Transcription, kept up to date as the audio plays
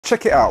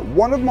check it out.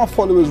 One of my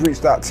followers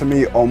reached out to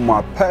me on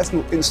my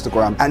personal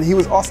Instagram and he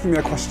was asking me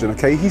a question,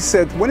 okay? He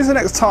said, when is the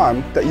next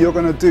time that you're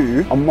gonna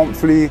do a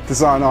monthly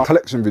designer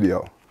collection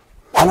video?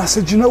 And I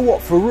said, you know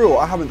what, for real,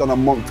 I haven't done a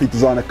monthly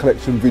designer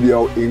collection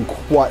video in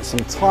quite some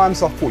time,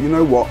 so I thought, you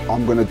know what,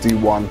 I'm gonna do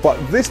one. But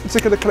this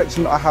particular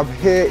collection that I have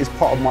here is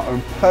part of my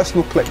own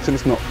personal collection.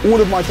 It's not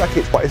all of my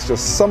jackets, but it's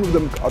just some of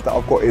them that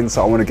I've got in,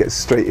 so I wanna get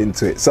straight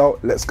into it. So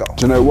let's go.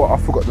 Do you know what, I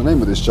forgot the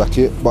name of this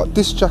jacket, but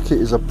this jacket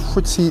is a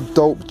pretty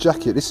dope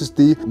jacket. This is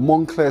the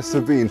Moncler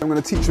Savine. I'm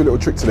gonna teach you a little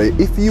trick today.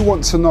 If you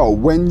want to know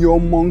when your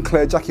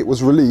Moncler jacket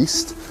was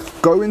released,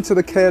 go into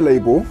the care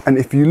label, and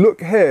if you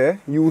look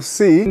here, you will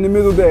see in the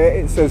middle there,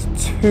 it says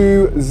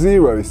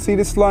 20. See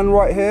this line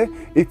right here?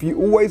 If you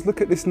always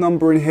look at this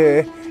number in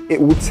here, it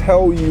will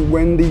tell you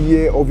when the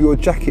year of your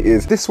jacket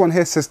is. This one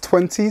here says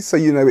 20, so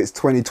you know it's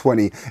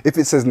 2020. If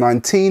it says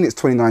 19, it's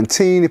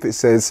 2019. If it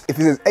says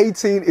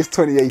 18, it's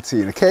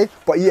 2018, okay?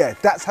 But yeah,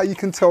 that's how you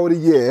can tell the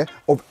year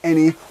of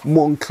any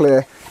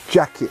Moncler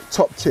jacket.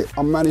 Top tip,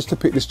 I managed to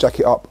pick this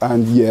jacket up,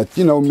 and yeah,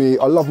 you know me,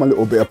 I love my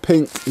little bit of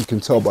pink. You can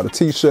tell by the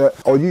t-shirt.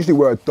 I'll usually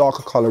wear a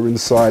darker color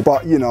inside,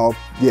 but you know,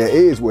 yeah, it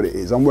is what it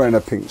is. I'm wearing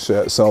a pink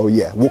shirt, so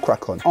yeah, we'll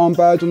crack on. Arm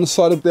badge on the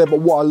side of there,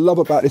 but what I love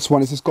about this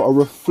one is it's got a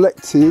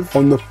reflective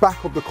on the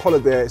back of the collar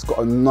there. It's got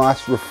a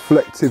nice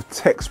reflective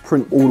text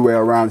print all the way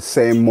around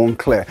saying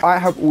Moncler. I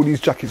have all these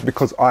jackets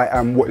because I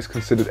am what is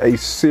considered a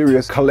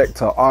serious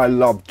collector. I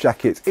love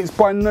jackets. It's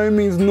by no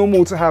means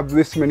normal to have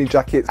this many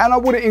jackets, and I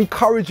wouldn't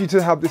encourage you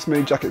to have this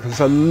many jackets because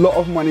it's a lot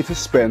of money to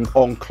spend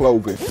on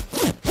clothing.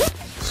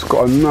 It's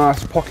got a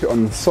nice pocket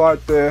on the side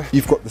there.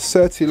 You've got the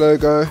Certi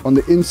logo on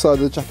the inside of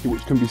the jacket,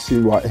 which can be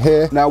seen right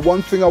here. Now,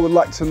 one thing I would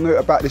like to note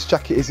about this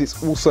jacket is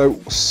it's also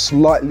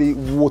slightly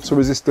water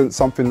resistant,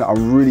 something that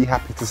I'm really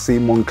happy to see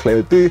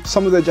Moncler do.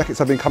 Some of their jackets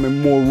have been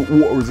becoming more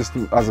water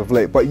resistant as of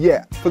late, but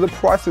yeah, for the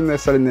pricing they're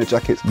selling their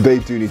jackets, they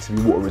do need to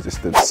be water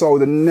resistant. So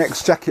the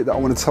next jacket that I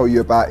want to tell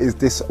you about is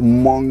this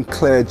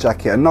Moncler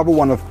jacket. Another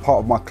one of part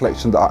of my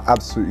collection that I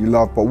absolutely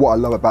love, but what I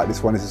love about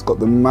this one is it's got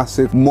the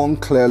massive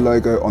Moncler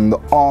logo on the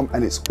arm,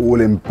 and it's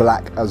all in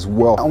black as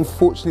well.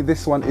 Unfortunately,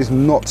 this one is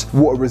not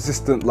water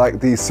resistant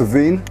like the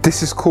Savine.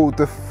 This is called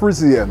the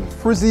Frisian.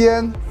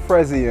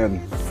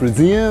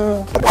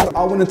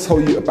 I want to tell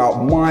you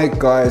about my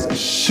guys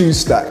Shoe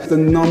Stack, the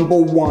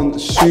 #1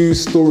 shoe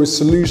storage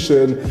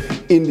solution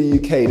in the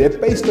UK. They're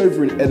based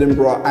over in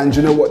Edinburgh, and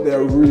you know what,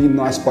 they're a really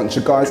nice bunch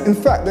of guys. In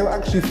fact, they were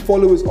actually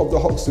followers of the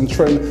Hoxton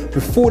trend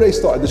before they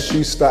started the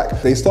Shoe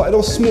Stack. They started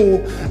off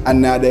small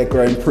and now they're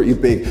growing pretty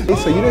big.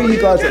 So you know, you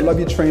guys that love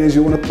your trainers,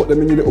 you want to put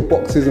them in your little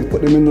boxes and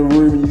put them in the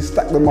room and you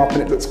stack them up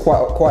and it looks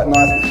quite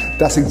nice.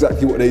 That's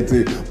exactly what they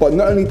do. But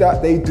not only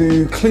that, they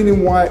do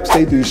cleaning wipes,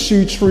 they do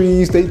shoe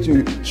trees, they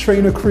do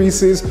trainer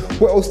creases.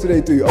 What else do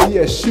they do? Oh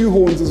yeah, shoe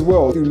horns as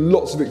well. They do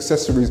lots of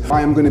accessories.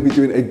 I am going to be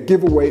doing a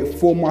giveaway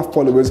for my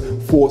followers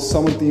for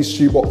some of these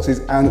shoe boxes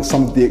and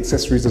some of the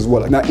accessories as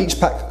well. Now each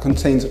pack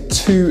contains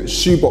 2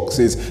 shoe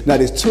boxes. Now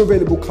there's 2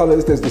 available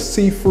colors. There's the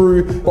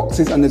see-through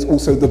boxes and there's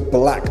also the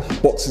black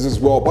boxes as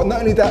well. But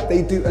not only that,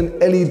 they do an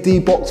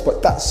LED box,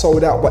 but that's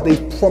sold out. But they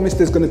promised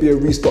there's going to be a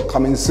restock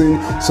coming soon.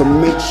 So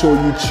make sure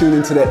you tune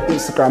into their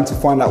Instagram to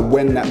find out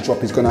when that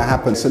drop is going to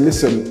happen. So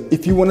listen,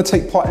 if you want to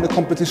take part in the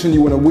competition,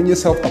 you want to win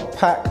yourself a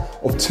pack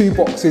of 2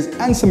 boxes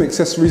and some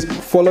accessories,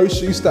 follow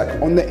Shoe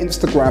Stack on their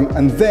Instagram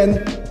and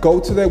then go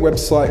to their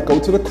website, go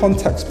to the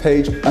contacts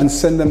page and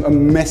send them a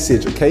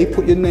message, okay?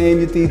 Put your name,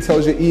 your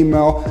details, your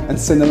email and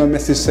send them a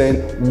message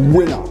saying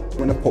winner.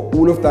 I'm going to put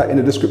all of that in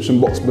the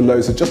description box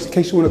below. So just in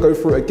case you want to go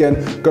through it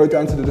again, go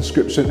down to the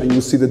description and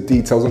you'll see the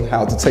details on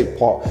how to take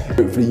part.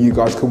 Hopefully you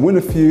guys can win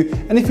a few.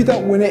 And if you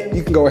don't win it,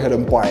 you can go ahead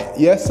and buy it.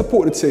 Yeah,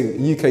 support the ting,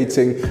 UK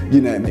ting, you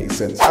know it makes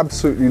sense.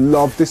 Absolutely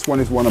love this one.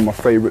 Is one of my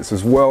favorites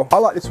as well. I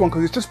like this one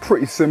because it's just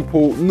pretty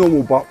simple,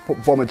 normal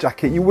bomber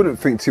jacket. You wouldn't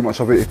think too much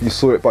of it if you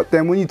saw it, but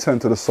then when you turn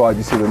to the side,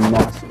 you see the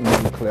nice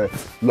Moncler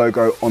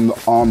logo on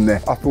the arm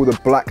there. I feel the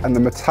black and the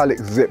metallic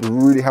zip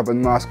really have a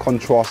nice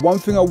contrast. One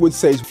thing I would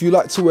say is if you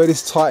like to wear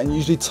this tight and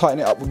usually tighten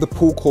it up with the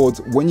pull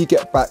cords, when you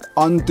get back,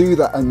 undo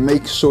that and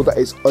make sure that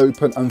it's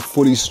open and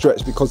fully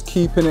stretched, because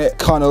keeping it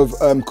kind of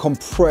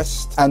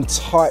compressed and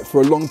tight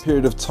for a long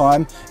period of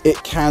time,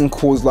 it can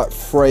cause like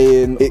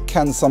fraying. It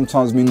can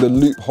sometimes mean the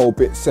loophole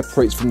bit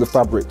separates from the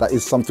fabric. That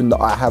is something that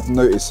I have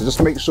noticed. So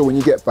just make sure when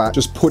you get back,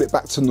 just put it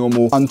back to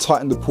normal,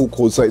 untighten the pull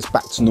cord so it's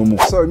back to normal.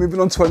 So moving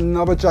on to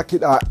another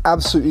jacket that I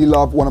absolutely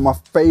love, one of my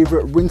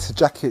favorite winter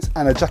jackets,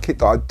 and a jacket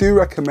that I do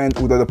recommend,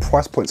 although the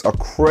price points are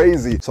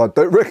crazy. So I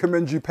don't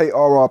recommend you pay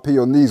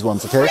RRP on these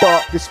ones, okay?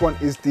 But this one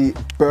is the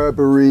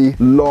Burberry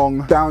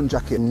long down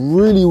jacket.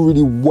 Really,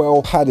 really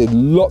well padded.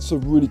 Lots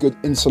of really good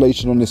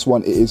insulation on this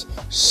one. It is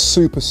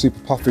super, super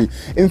puffy.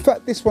 In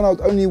fact, this one I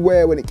would only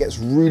wear when it gets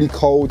really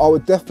cold. I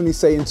would definitely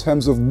say in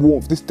terms of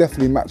warmth, this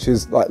definitely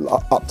matches like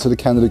up to the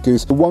Canada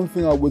Goose. The one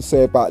thing I would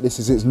say about this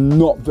is it's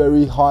not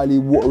very highly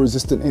water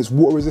resistant. It's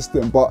water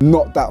resistant, but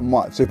not that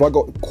much. So if I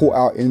got caught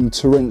out in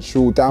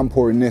torrential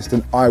downpour in this,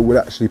 then I would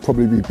actually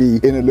probably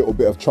be in a little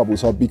bit of trouble.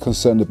 So I'd be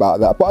concerned concerned about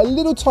that. But a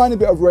little tiny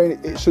bit of rain,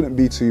 it shouldn't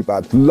be too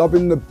bad.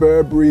 Loving the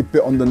Burberry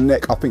bit on the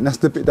neck. I think that's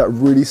the bit that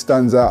really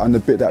stands out and the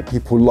bit that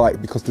people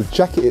like, because the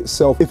jacket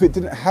itself, if it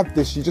didn't have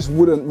this, you just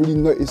wouldn't really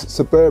notice it's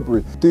a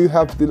Burberry. Do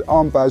have the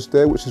arm badge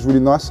there, which is really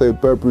nice, so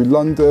Burberry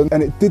London,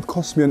 and it did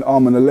cost me an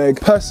arm and a leg.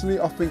 Personally,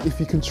 I think if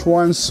you can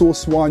try and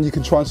source one, you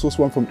can try and source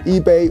one from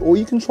eBay, or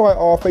you can try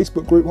our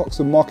Facebook group,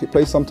 Hoxton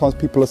Marketplace. Sometimes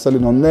people are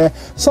selling on there.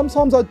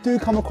 Sometimes I do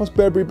come across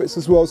Burberry bits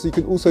as well, so you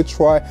can also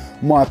try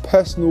my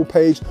personal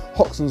page,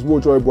 Hoxton's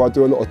Wardrobe, where I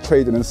do a lot of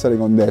trading and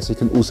selling on there, so you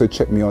can also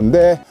check me on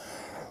there.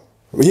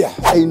 Yeah,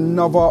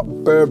 another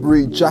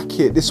Burberry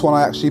jacket. This one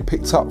I actually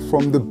picked up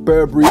from the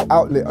Burberry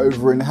outlet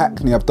over in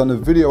Hackney. I've done a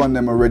video on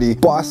them already,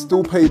 but I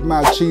still paid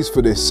mad cheese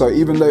for this. So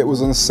even though it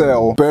was on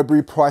sale,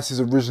 Burberry prices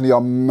originally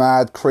are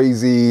mad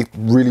crazy,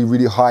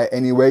 really high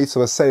anyway.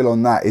 So a sale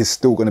on that is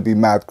still going to be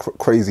mad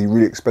crazy,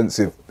 really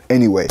expensive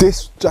anyway.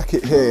 This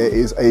jacket here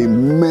is a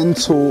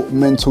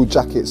mental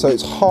jacket. So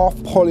it's half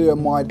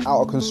polyamide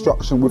outer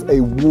construction with a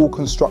wool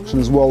construction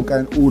as well,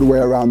 going all the way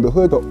around the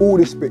hood. But all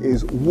this bit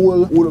is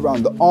wool. All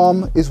around the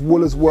arm is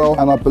wool as well.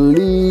 And I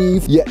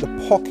believe, yeah, the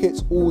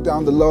pockets all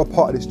down the lower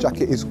part of this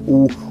jacket is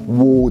all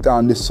wool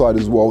down this side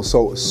as well.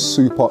 So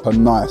super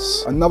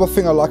nice. Another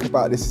thing I like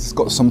about this is it's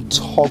got some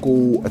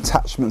toggle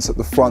attachments at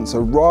the front. So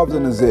rather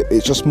than a zip,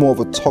 it's just more of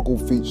a toggle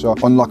feature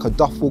on like a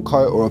duffel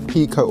coat or a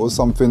pea coat or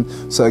something.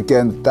 So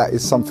again, that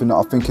is something that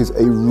I think is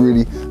a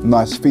really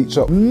nice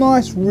feature.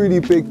 Nice, really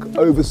big,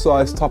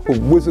 oversized type of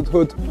wizard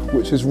hood,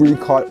 which is really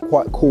quite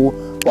cool.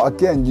 But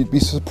again, you'd be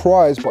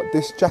surprised, but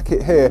this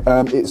jacket here,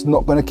 it's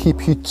not going to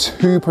keep you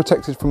too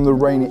protected from the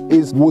rain. It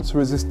is water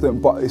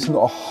resistant, but it's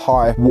not a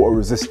high water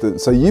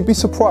resistance. So you'd be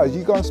surprised.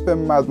 You go and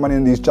spend mad money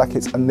on these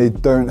jackets and they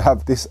don't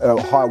have this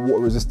high water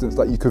resistance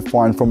that you could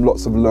find from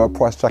lots of lower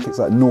price jackets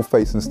like North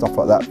Face and stuff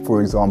like that,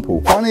 for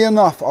example. Funny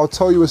enough, I'll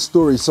tell you a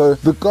story. So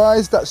the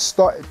guys that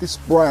started this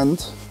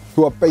brand,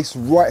 who are based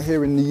right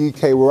here in the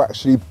UK, were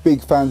actually big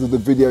fans of the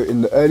video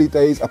in the early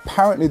days.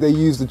 Apparently they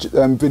used the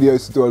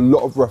videos to do a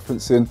lot of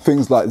referencing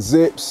things like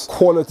zips,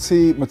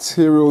 quality,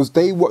 materials.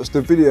 They watched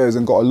the videos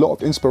and got a lot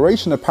of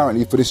inspiration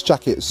apparently for this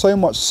jacket, so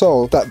much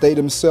so that they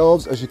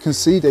themselves, as you can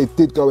see, they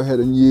did go ahead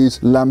and use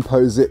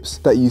Lampo zips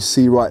that you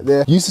see right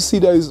there. Used to see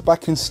those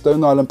back in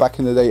Stone Island back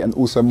in the day, and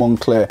also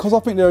Moncler. Because I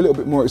think they're a little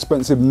bit more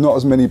expensive, not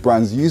as many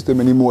brands use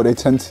them anymore. They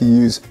tend to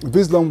use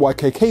Vislon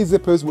YKK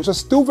zippers, which are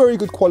still very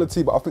good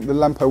quality, but I think the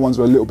Lampo ones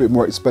are a little bit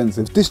more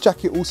expensive. This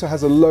jacket also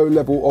has a low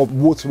level of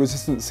water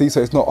resistancy, so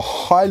it's not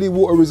highly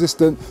water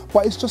resistant,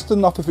 but it's just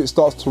enough if it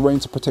starts to rain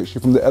to protect you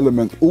from the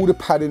element. All the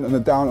padding and the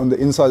down on the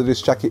inside of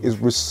this jacket is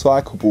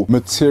recyclable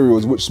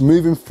materials, which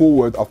moving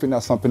forward, I think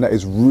that's something that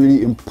is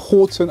really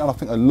important, and I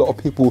think a lot of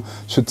people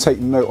should take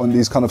note on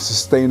these kind of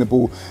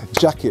sustainable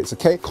jackets.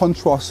 Okay,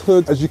 contrast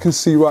hood, as you can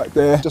see right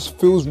there, just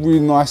feels really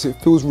nice.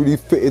 It feels really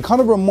fitted. It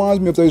kind of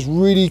reminds me of those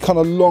really kind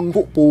of long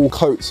football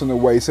coats in a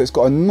way, so it's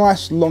got a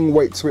nice long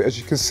weight to it, as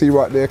you can see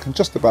right there. I can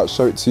just about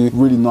show it to you.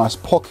 Really nice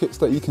pockets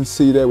that you can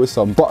see there with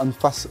some button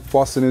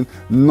fastening.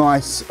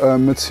 Nice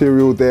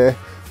material there.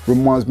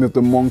 Reminds me of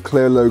the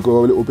Moncler logo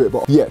a little bit,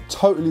 but yeah,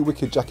 totally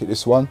wicked jacket,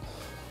 this one.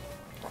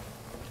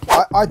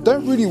 I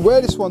don't really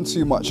wear this one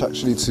too much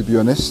actually, to be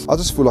honest. I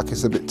just feel like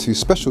it's a bit too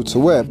special to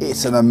wear.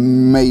 It's an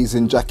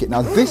amazing jacket.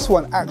 Now this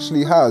one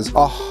actually has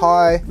a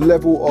high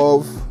level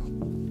of,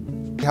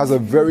 it has a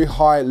very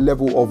high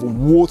level of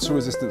water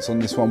resistance on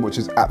this one, which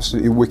is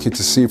absolutely wicked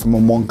to see from a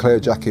Moncler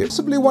jacket.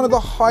 Possibly one of the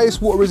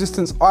highest water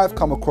resistance I've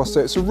come across.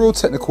 So it's a real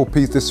technical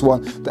piece, this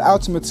one. The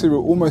outer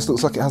material almost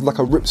looks like it has like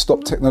a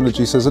ripstop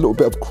technology, so there's a little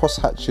bit of cross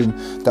hatching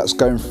that's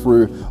going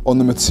through on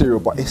the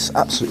material, but it's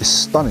absolutely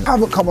stunning. I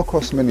haven't come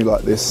across many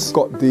like this.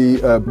 Got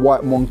the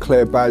white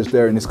Moncler badge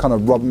there in this kind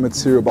of rubber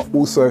material, but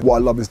also what I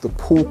love is the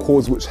pull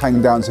cords which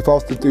hang down. So if I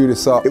was to do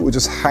this up, it would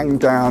just hang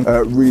down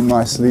really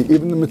nicely.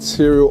 Even the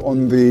material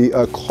on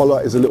the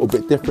collar is a little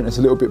bit different. It's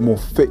a little bit more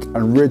thick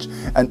and ridge,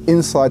 and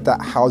inside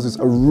that houses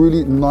a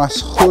really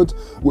nice hood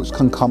which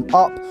can come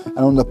up, and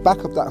on the back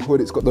of that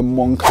hood it's got the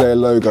Moncler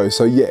logo.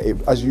 So yeah,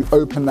 as you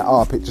open that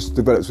up, it just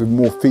develops with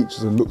more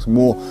features and looks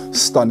more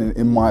stunning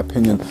in my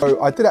opinion. So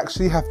I did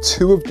actually have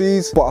two of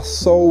these, but I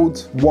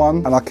sold one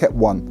and I kept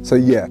one. So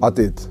yeah, I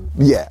did.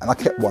 Yeah, and I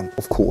kept one,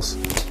 of course.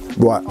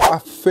 Right, I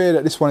fear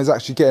that this one is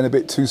actually getting a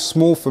bit too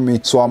small for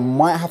me, so I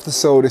might have to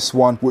sell this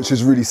one, which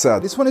is really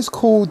sad. This one is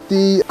called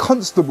the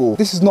Constable.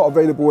 This is not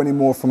available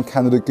anymore from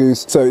Canada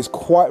Goose, so it's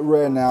quite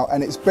rare now,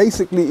 and it's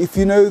basically, if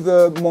you know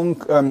the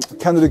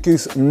Canada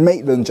Goose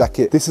Maitland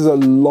jacket, this is a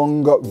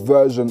longer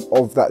version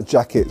of that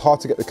jacket. Hard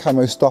to get the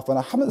camo stuff, and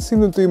I haven't seen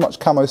them do much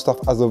camo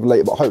stuff as of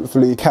late, but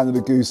hopefully Canada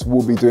Goose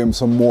will be doing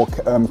some more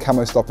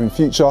camo stuff in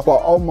future.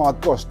 But oh my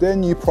gosh, their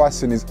new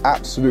pricing is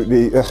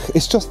absolutely,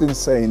 it's just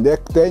insane.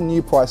 Their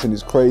new pricing pricing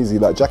is crazy.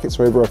 Like jackets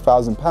are over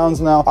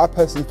 £1,000 now. I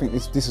personally think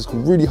this is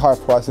really high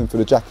pricing for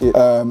the jacket.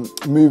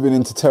 Moving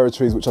into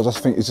territories which I just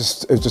think is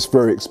just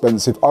very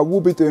expensive. I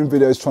will be doing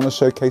videos trying to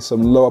showcase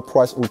some lower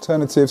price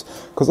alternatives,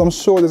 because I'm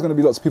sure there's going to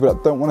be lots of people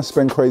that don't want to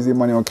spend crazy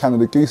money on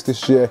Canada Goose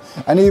this year,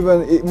 and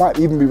it might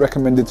even be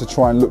recommended to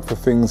try and look for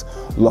things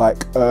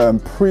like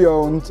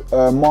pre-owned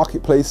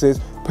marketplaces.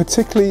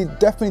 Particularly,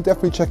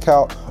 definitely check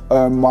out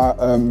my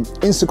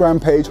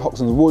Instagram page,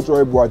 Hoxton's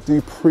Wardrobe, where I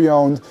do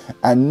pre-owned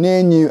and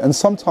near new and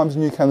sometimes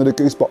new Canada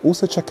Goose, but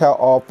also check out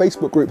our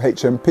Facebook group,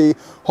 HMP,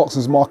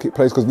 Hoxton's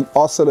Marketplace, because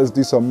our sellers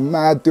do some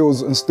mad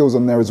deals and steals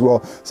on there as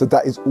well, so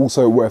that is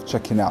also worth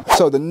checking out.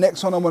 So the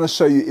next one I want to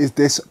show you is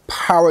this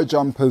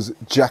Parajumpers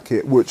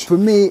jacket, which for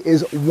me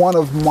is one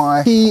of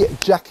my key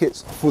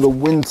jackets for the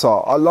winter.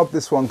 I love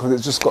this one because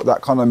it's just got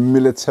that kind of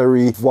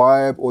military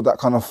vibe, or that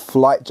kind of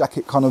flight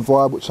jacket kind of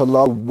vibe, which I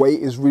love. The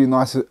weight is really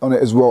nice on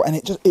it as well, and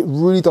it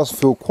really does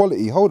feel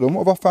quality. Hold on,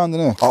 what have I found in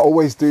here? I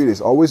always do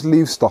this. I always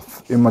leave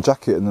stuff in my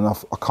jacket, and then I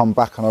come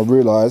back and I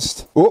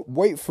realised, oh,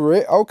 wait for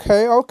it.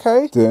 Okay.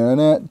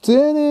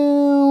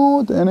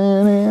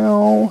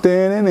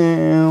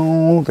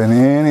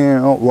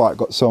 Right,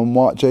 got some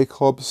Marc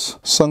Jacobs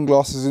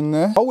sunglasses in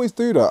there. I always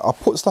do that. I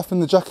put stuff in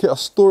the jacket, I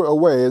store it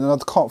away, and then I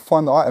can't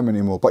find the item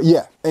anymore. But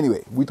yeah,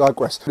 anyway, we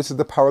digress. This is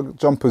the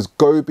Parajumpers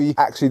Gobi.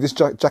 Actually, this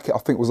jacket I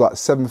think was like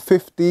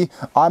 $750.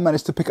 I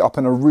managed to pick it up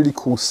in a really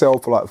cool sale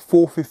for like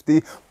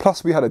 $450.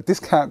 Plus we had a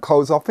discount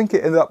code, so I think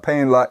it ended up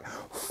paying like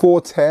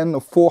 $410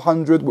 or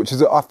 $400, which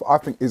is I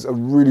think is a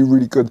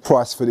really good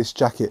price for this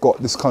jacket.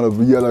 Got this kind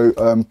of yellow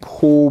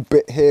pull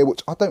bit here,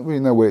 which I don't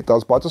really know what it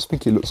does, but I just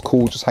think it looks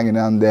cool just hanging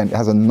down there, and it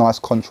has a nice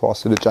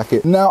contrast to the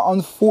jacket. Now,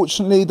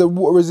 unfortunately, the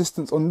water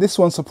resistance on this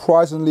one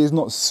surprisingly is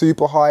not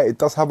super high. It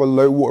does have a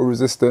low water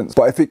resistance,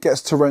 but if it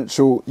gets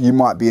torrential, you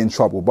might be in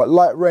trouble. But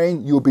light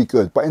rain, you'll be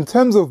good. But in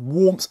terms of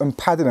warmth and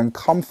padding and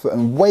comfort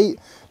and weight,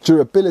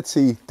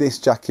 durability, this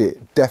jacket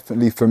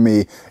definitely for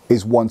me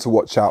is one to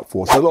watch out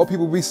for. So a lot of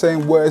people be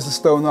saying, where's the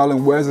Stone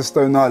Island, where's the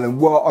Stone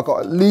Island? Well, I got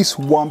at least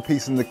one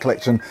piece in the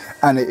collection,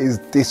 and it is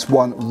this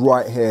one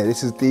right here.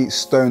 This is the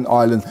Stone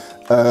Island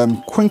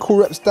crinkle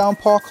reps down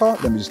Parker.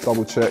 Let me just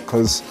double check,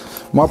 because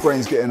my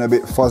brain's getting a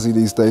bit fuzzy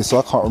these days, so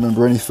I can't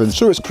remember anything.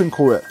 Sure, it's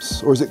crinkle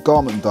reps, or is it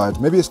garment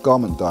dyed? Maybe it's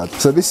garment dyed.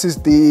 So this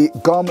is the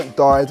garment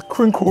dyed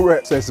crinkle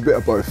reps. So it's a bit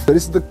of both. So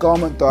this is the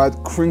garment dyed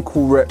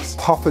crinkle reps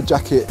puffer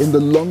jacket in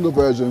the longer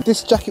version.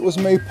 This jacket was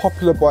made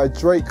popular by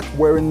Drake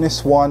wearing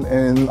this one,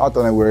 and I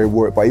don't know where he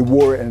wore it, but he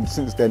wore it, and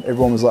since then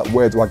everyone was like,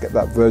 where do I get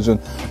that version?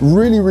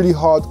 Really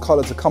hard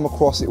color to come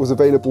across. It was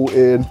available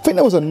in, I think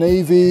there was a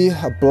navy,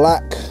 a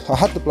black, I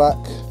had the black,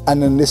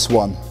 and then this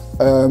one.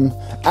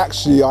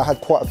 Actually, I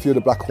had quite a few of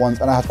the black ones,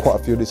 and I had quite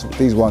a few of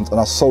these ones, and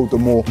I sold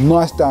them all.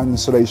 Nice down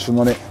insulation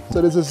on it. So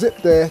there's a zip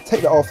there,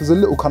 take that off. There's a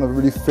little kind of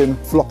really thin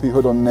floppy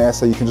hood on there,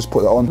 so you can just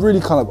put that on.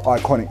 Really kind of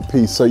iconic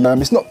piece. So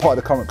it's not part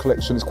of the current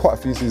collection, it's quite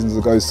a few seasons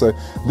ago. So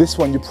this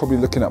one you're probably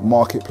looking at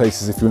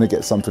marketplaces if you want to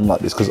get something like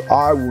this, because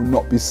I will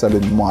not be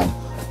selling mine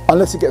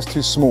unless it gets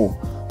too small,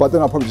 but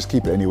then I'll probably just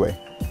keep it anyway.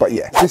 But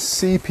yeah,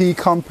 this CP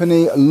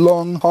Company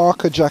long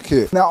Parker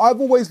jacket. Now, I've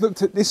always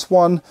looked at this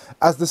one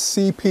as the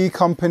CP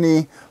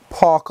Company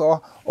Parker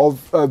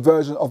of a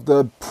version of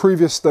the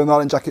previous Stone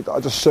Island jacket that I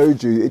just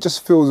showed you. It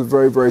just feels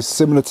very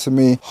similar to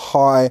me.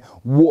 High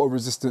water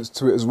resistance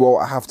to it as well.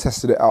 I have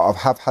tested it out. I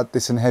have had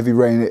this in heavy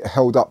rain. It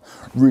held up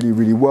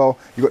really well.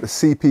 You got the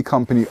CP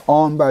Company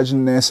arm badge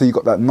in there, so you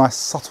got that nice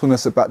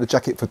subtleness about the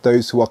jacket for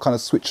those who are kind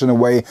of switching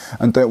away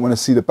and don't want to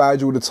see the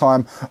badge all the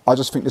time. I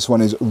just think this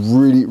one is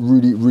really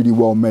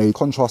well made.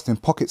 Contrasting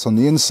pockets on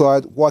the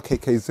inside,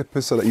 YKK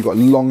zippers, so that you've got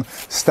long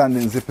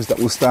standing zippers that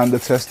will stand the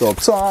test of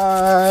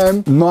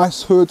time.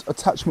 Nice hood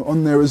attachment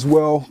on there as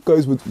well,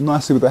 goes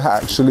nicely with the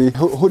hat actually.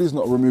 Hood is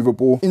not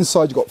removable.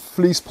 Inside you've got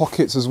fleece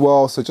pockets as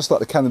well, so just like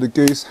the Canada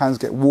Goose, hands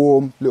get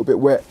warm, a little bit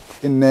wet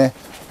in there,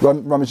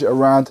 rummage it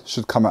around,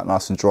 should come out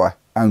nice and dry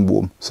and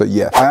warm. So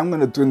yeah, I am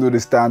going to dwindle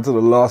this down to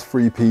the last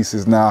 3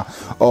 pieces now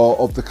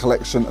of the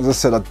collection. As I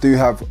said, I do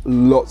have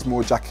lots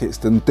more jackets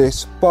than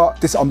this,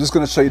 but this I'm just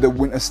going to show you the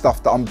winter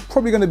stuff that I'm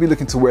probably going to be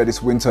looking to wear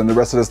this winter, and the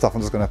rest of the stuff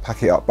I'm just going to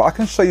pack it up. But I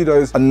can show you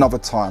those another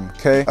time,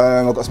 okay?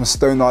 I've got some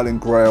Stone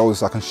Island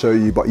grails I can show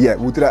you, but yeah,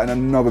 we'll do that in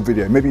another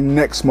video, maybe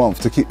next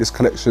month, to keep this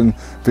collection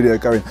video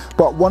going.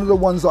 But one of the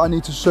ones that I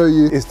need to show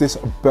you is this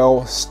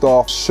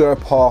BELSTAFF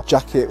Sherpa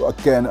jacket.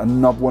 Again,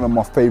 another one of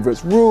my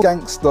favorites. Real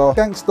gangster.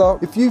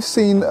 If you've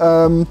seen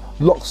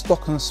Lock,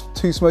 Stock and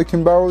Two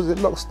Smoking Barrels, is it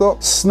Lock, Stock?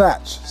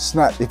 Snatch.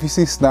 If you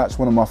see Snatch,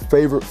 one of my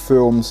favorite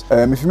films.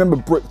 If you remember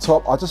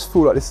Bricktop, I just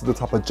feel like this is the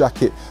type of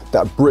jacket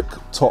that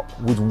Bricktop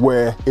would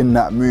wear in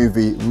that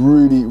movie.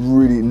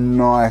 Really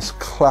nice,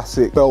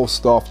 classic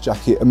BELSTAFF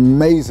jacket.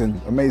 Amazing.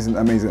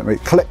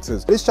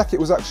 Collectors. This jacket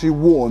was actually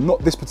worn, not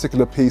this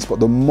particular piece, but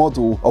the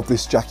model of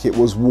this jacket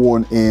was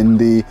worn in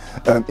the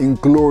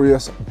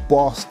Inglourious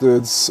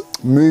Bastards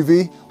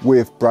movie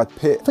with Brad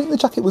Pitt. I think the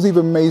jacket was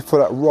even made for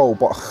that role,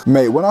 but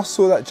mate, when I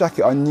saw that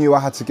jacket, I knew I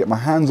had to get my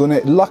hands on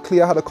it.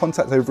 Luckily, I had a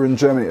contact over in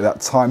Germany at that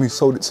time who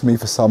sold it to me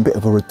for some bit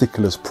of a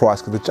ridiculous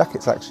price, because the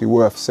jacket's actually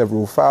worth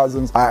several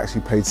thousands. I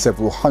actually paid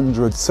several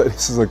hundred, so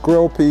this is a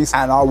grill piece,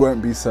 and I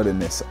won't be selling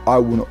this.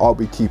 I'll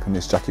be keeping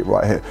this jacket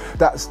right here.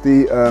 That's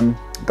the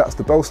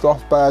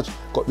BELSTAFF badge.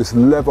 Got this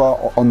leather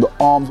on the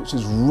arms, which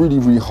is really,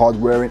 really hard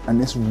wearing,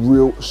 and this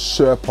real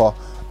Sherpa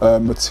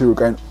material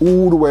going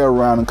all the way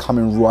around and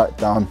coming right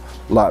down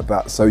like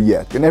that. So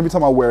yeah, and every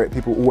time I wear it,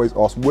 people always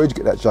ask, where'd you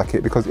get that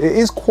jacket? Because it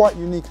is quite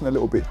unique and a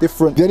little bit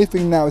different. The only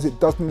thing now is it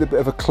does need a bit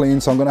of a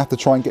clean, so I'm gonna have to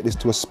try and get this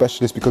to a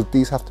specialist, because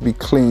these have to be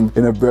cleaned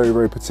in a very,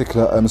 very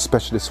particular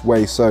specialist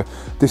way. So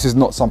this is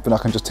not something I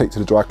can just take to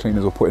the dry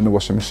cleaners or put in the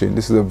washing machine.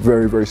 This is a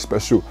very, very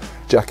special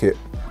jacket.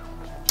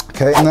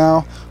 Okay,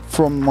 now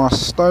from my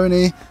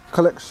Stony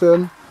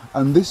collection,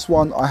 and this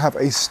one I have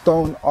a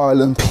Stone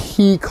Island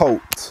pea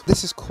coat.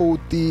 This is called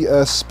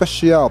the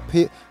Special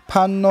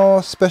Panno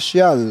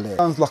Speciale.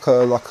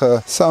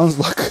 Sounds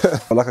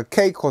like a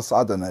cake, or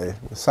I don't know.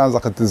 It sounds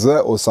like a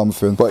dessert or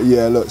something. But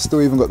yeah, look,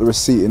 still even got the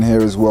receipt in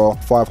here as well.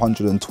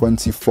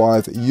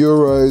 525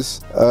 euros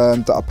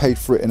that I paid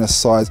for it in a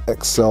size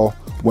XL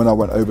when I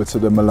went over to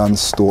the Milan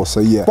store. So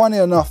yeah, funny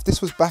enough,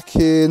 this was back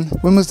in,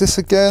 when was this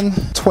again?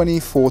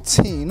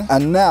 2014.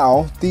 And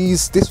now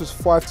this was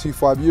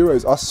 525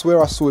 euros. I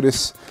swear I saw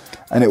this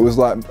and it was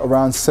like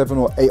around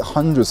 700 or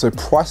 800. So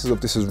prices of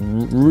this is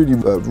really,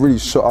 really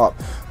shot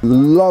up.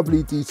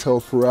 Lovely detail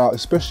throughout,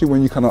 especially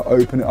when you kind of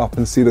open it up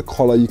and see the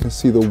collar. You can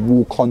see the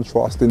wool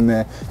contrast in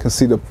there, can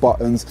see the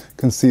buttons,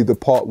 can see the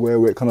part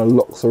where it kind of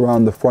locks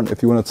around the front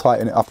if you want to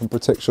tighten it up and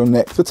protect your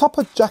neck. The type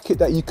of jacket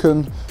that you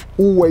can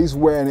always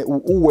wear and it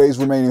will always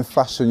remain in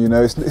fashion, you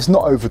know. It's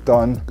not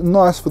overdone.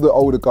 Nice for the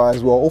older guy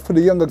as well, or for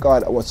the younger guy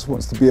that just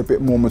wants to be a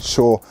bit more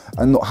mature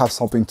and not have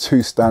something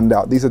too stand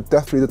out. These are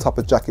definitely the type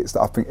of jackets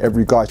that I think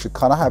every guy should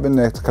kind of have in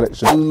their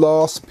collection. The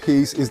last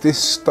piece is this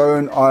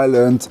Stone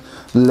Island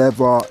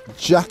leather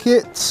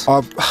jacket.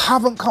 I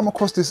haven't come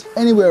across this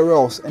anywhere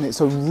else, and it's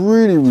a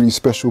really, really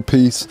special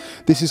piece.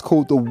 This is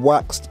called the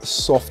waxed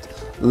soft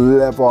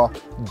leather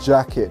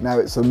jacket. Now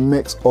it's a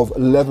mix of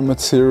leather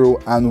material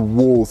and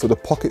wool. So the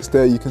pockets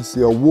there, you can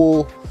see are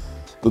wool.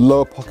 The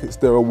lower pockets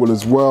there are wool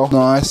as well.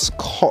 Nice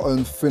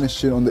cotton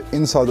finishing on the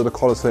inside of the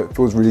collar, so it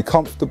feels really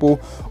comfortable.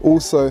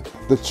 Also,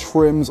 the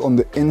trims on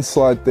the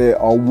inside there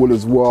are wool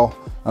as well,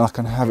 and I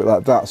can have it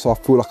like that, so I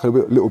feel like a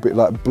little bit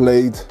like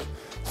Blade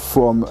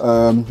from,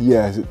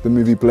 yeah, is it the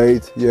movie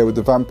Blade? Yeah, with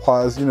the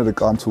vampires, you know the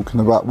guy I'm talking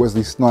about,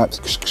 Wesley Snipes.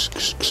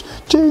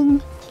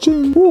 Ching,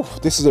 ching.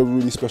 Oof, this is a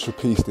really special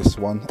piece, this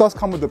one. It does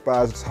come with the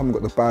badge, I just haven't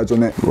got the badge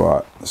on it.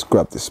 Right, let's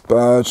grab this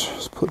badge,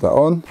 let's put that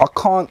on. I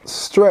can't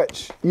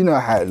stretch, you know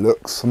how it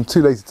looks. I'm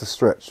too lazy to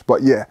stretch,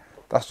 but yeah,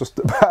 that's just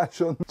the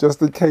badge on,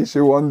 just in case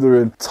you're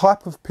wondering.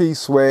 Type of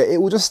piece where it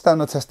will just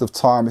stand the test of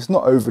time. It's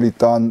not overly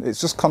done.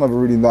 It's just kind of a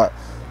really like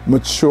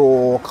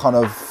mature, kind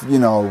of, you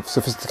know,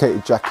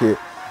 sophisticated jacket.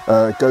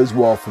 It goes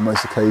well for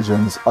most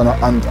occasions, and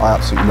I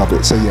absolutely love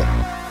it. So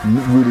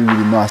yeah, really,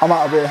 really nice. I'm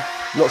out of here.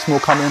 Lots more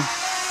coming.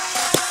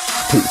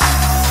 Peace.